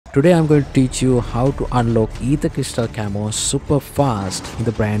Today I'm going to teach you how to unlock Aether Crystal Camos super fast in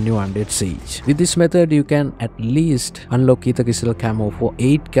the brand new Undead Siege. With this method you can at least unlock Aether Crystal Camo for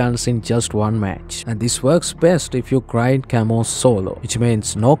 8 guns in just one match. And this works best if you grind camos solo, which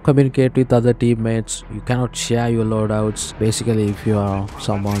means no communicate with other teammates, you cannot share your loadouts, basically if you are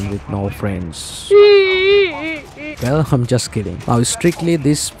someone with no friends. Well, I'm just kidding. Now strictly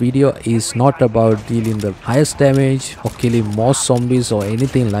this video is not about dealing the highest damage or killing most zombies or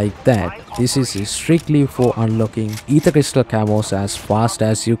anything like that. This is strictly for unlocking Aether Crystal Camos as fast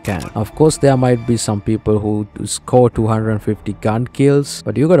as you can. Of course there might be some people who score 250 gun kills,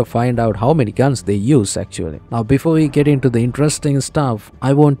 but you gotta find out how many guns they use actually. Now before we get into the interesting stuff,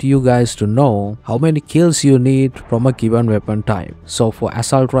 I want you guys to know how many kills you need from a given weapon type. So for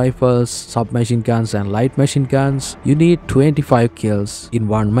assault rifles, submachine guns and light machine guns, you need 25 kills in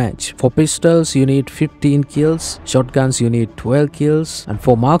one match. For pistols you need 15 kills, shotguns you need 12 kills, and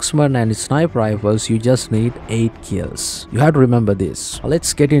for marksman and sniper rifles you just need 8 kills. You have to remember this.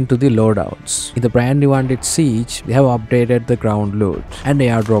 Let's get into the loadouts. In the brand new Undead Siege, they have updated the ground loot and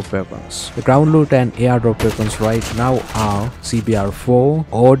airdrop weapons. The ground loot and airdrop weapons right now are CBR4,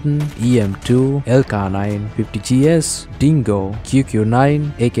 Oden, EM2, LK9, 50GS, Dingo,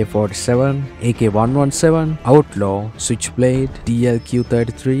 QQ9, AK-47, AK-117, Outlaw, Switchblade,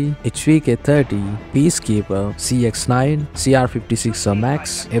 DLQ-33, HVK-30, Peacekeeper, CX-9, CR-56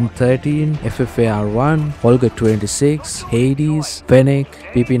 Max, M30, FFAR-1, Holger 26, Hades, Fennec,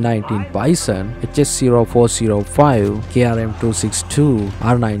 PP-19 Bison, HS-0405, KRM-262,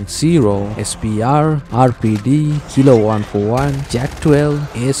 R90, SPR, RPD, Kilo 141, Jack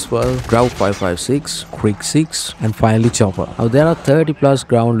 12, Ace-12, Grau 556, Krig 6, and finally Chopper. Now there are 30 plus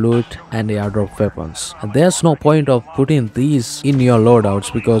ground loot and airdrop weapons, and there's no point of putting these in your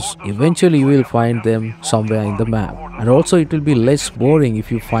loadouts because eventually you will find them somewhere in the map, and also it will be less boring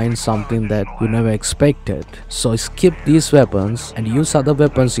if you find something that you never expected. So skip these weapons and use other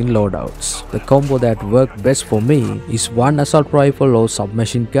weapons in loadouts. The combo that worked best for me is 1 assault rifle or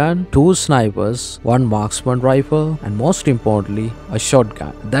submachine gun, 2 snipers, 1 marksman rifle, and most importantly a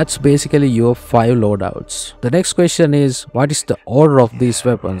shotgun. That's basically your 5 loadouts. The next question is, what is the order of these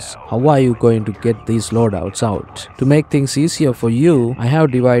weapons? How are you going to get these loadouts out? To make things easier for you, I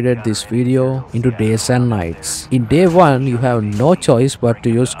have divided this video into days and nights. In day 1 you have no choice but to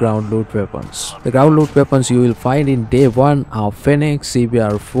use ground loot weapons. The ground loot weapons you will find in day 1 are Fennec,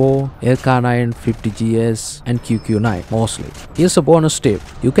 CBR4, LK9, 50GS and QQ9 mostly. Here's a bonus tip.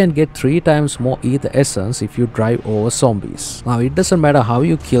 You can get 3 times more Aether Essence if you drive over zombies. Now it doesn't matter how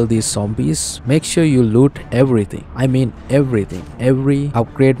you kill these zombies, make sure you loot everything. I mean everything. Every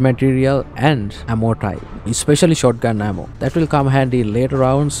upgrade material and ammo type, especially shotgun ammo. That will come handy in later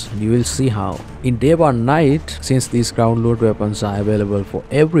rounds and you will see how. In day 1 night, since these ground loot weapons are available for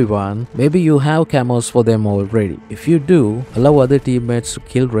everyone, maybe you have camos for them already. If you do, allow other teammates to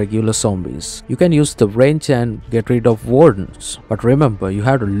kill regular zombies. You can use the wrench and get rid of wardens, but remember you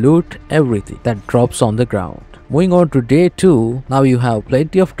have to loot everything that drops on the ground. Moving on to day 2, now you have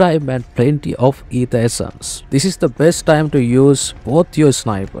plenty of time and plenty of Aether Essence. This is the best time to use both your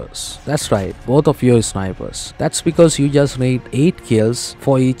snipers. That's right, both of your snipers. That's because you just need 8 kills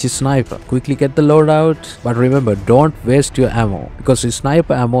for each sniper. Quickly get the loadout, but remember don't waste your ammo because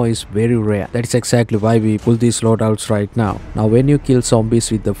sniper ammo is very rare. That is exactly why we pull these loadouts right now. Now when you kill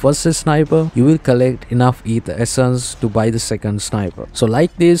zombies with the first sniper, you will collect enough Aether Essence to buy the second sniper. So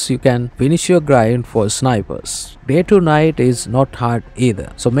like this you can finish your grind for snipers. Day to night is not hard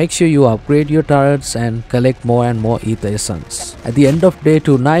either, so make sure you upgrade your turrets and collect more and more Aether Essence. At the end of day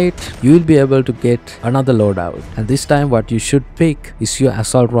to night, you will be able to get another loadout, and this time what you should pick is your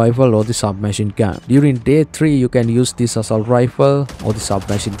assault rifle or the submachine gun. During day 3 you can use this assault rifle or the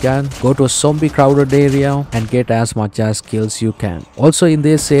submachine gun, go to a zombie crowded area and get as much as kills you can. Also in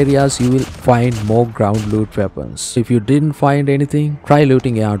these areas you will find more ground loot weapons. If you didn't find anything, try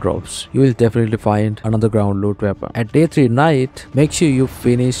looting airdrops. You will definitely find another ground loot weapon. At day 3 night, make sure you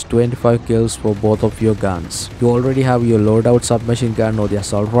finish 25 kills for both of your guns. You already have your loadout submachine gun or the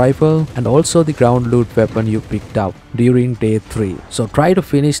assault rifle and also the ground loot weapon you picked up during day 3. So try to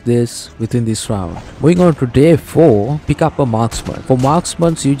finish this within this round. Moving on to day 4, pick up a marksman. For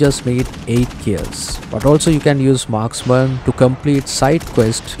marksmen you just need 8 kills, but also you can use marksman to complete side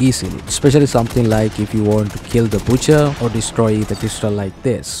quests easily, especially something like if you want to kill the butcher or destroy the crystal like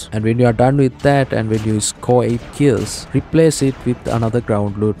this. And when you are done with that and when you score 8 kills, replace it with another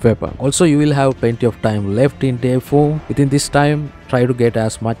ground loot weapon. Also you will have plenty of time left in day 4. Within this time, try to get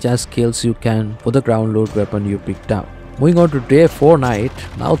as much as kills you can for the ground loot weapon you picked up. Moving on to day 4 night,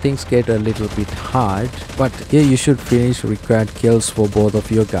 now things get a little bit hard, but here you should finish required kills for both of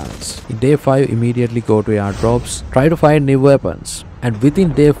your guns. In day 5, immediately go to airdrops, try to find new weapons, and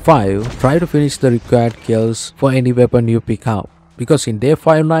within day 5, try to finish the required kills for any weapon you pick up. Because in day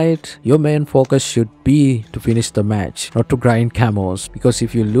 5 night, your main focus should be to finish the match, not to grind camos. Because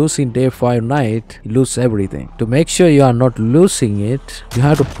if you lose in day 5 night, you lose everything. To make sure you are not losing it, you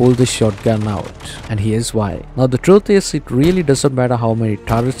have to pull the shotgun out. And here's why. Now the truth is, it really doesn't matter how many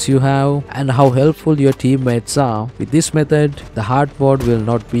turrets you have and how helpful your teammates are. With this method, the hard mode will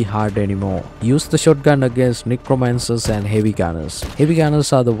not be hard anymore. Use the shotgun against necromancers and heavy gunners. Heavy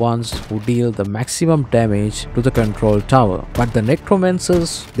gunners are the ones who deal the maximum damage to the control tower. But the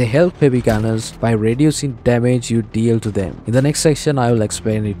necromancers, they help heavy gunners by reducing damage you deal to them. In the next section, I will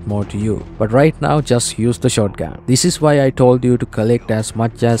explain it more to you. But right now, just use the shotgun. This is why I told you to collect as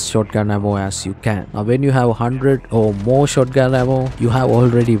much as shotgun ammo as you can. Now when you have 100 or more shotgun ammo, you have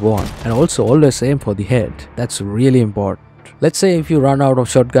already won. And also always aim for the head. That's really important. Let's say if you run out of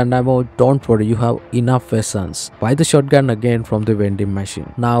shotgun ammo, don't worry, you have enough Essensce. Buy the shotgun again from the vending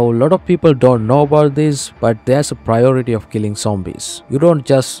machine. Now a lot of people don't know about this, but there's a priority of killing zombies. You don't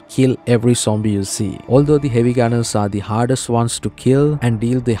just kill every zombie you see. Although the heavy gunners are the hardest ones to kill and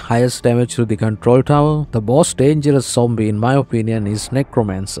deal the highest damage to the control tower, the most dangerous zombie in my opinion is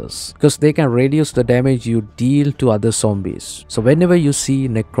necromancers, because they can reduce the damage you deal to other zombies. So whenever you see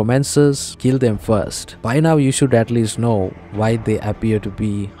necromancers, kill them first. By now you should at least know why they appear to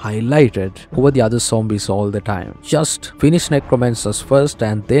be highlighted over the other zombies all the time. Just finish necromancers first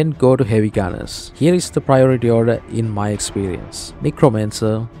and then go to heavy gunners. Here is the priority order in my experience: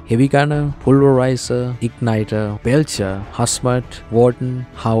 necromancer, heavy gunner, pulverizer, igniter, belcher, husmut, warden,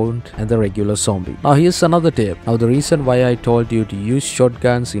 hound, and the regular zombie. Now here's another tip. Now the reason why I told you to use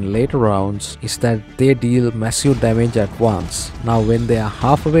shotguns in later rounds is that they deal massive damage at once. Now when they are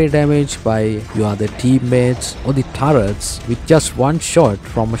halfway damaged by your other teammates or the turrets, with just one shot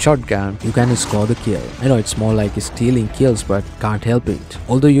from a shotgun, you can score the kill. I know it's more like stealing kills, but can't help it.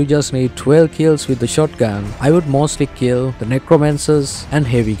 Although you just need 12 kills with the shotgun, I would mostly kill the necromancers and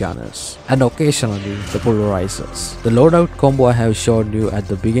heavy gunners, and occasionally the pulverizers. The loadout combo I have shown you at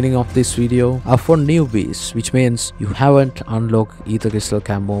the beginning of this video are for newbies, which means you haven't unlocked Aether Crystal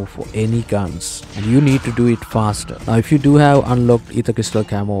Camo for any guns, and you need to do it faster. Now if you do have unlocked Aether Crystal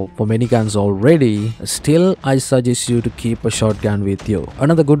Camo for many guns already, still I suggest you to keep a shotgun with you.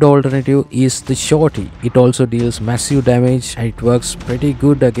 Another good alternative is the shorty. It also deals massive damage and it works pretty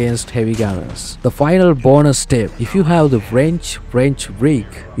good against heavy gunners. The final bonus step: if you have the wrench rig,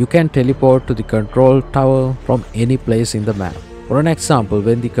 you can teleport to the control tower from any place in the map. For an example,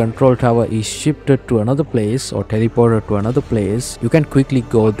 when the control tower is shifted to another place or teleported to another place, you can quickly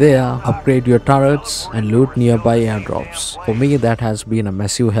go there, upgrade your turrets, and loot nearby airdrops. For me, that has been a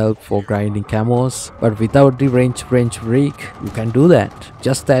massive help for grinding camos, but without the wrench rig, you can do that.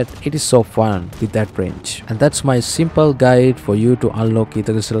 Just that it is so fun with that wrench. And that's my simple guide for you to unlock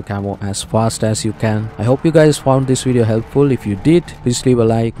Aether Crystal Camo as fast as you can. I hope you guys found this video helpful. If you did, please leave a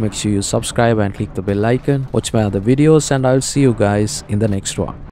like, make sure you subscribe and click the bell icon. Watch my other videos, and I'll see you guys in the next one.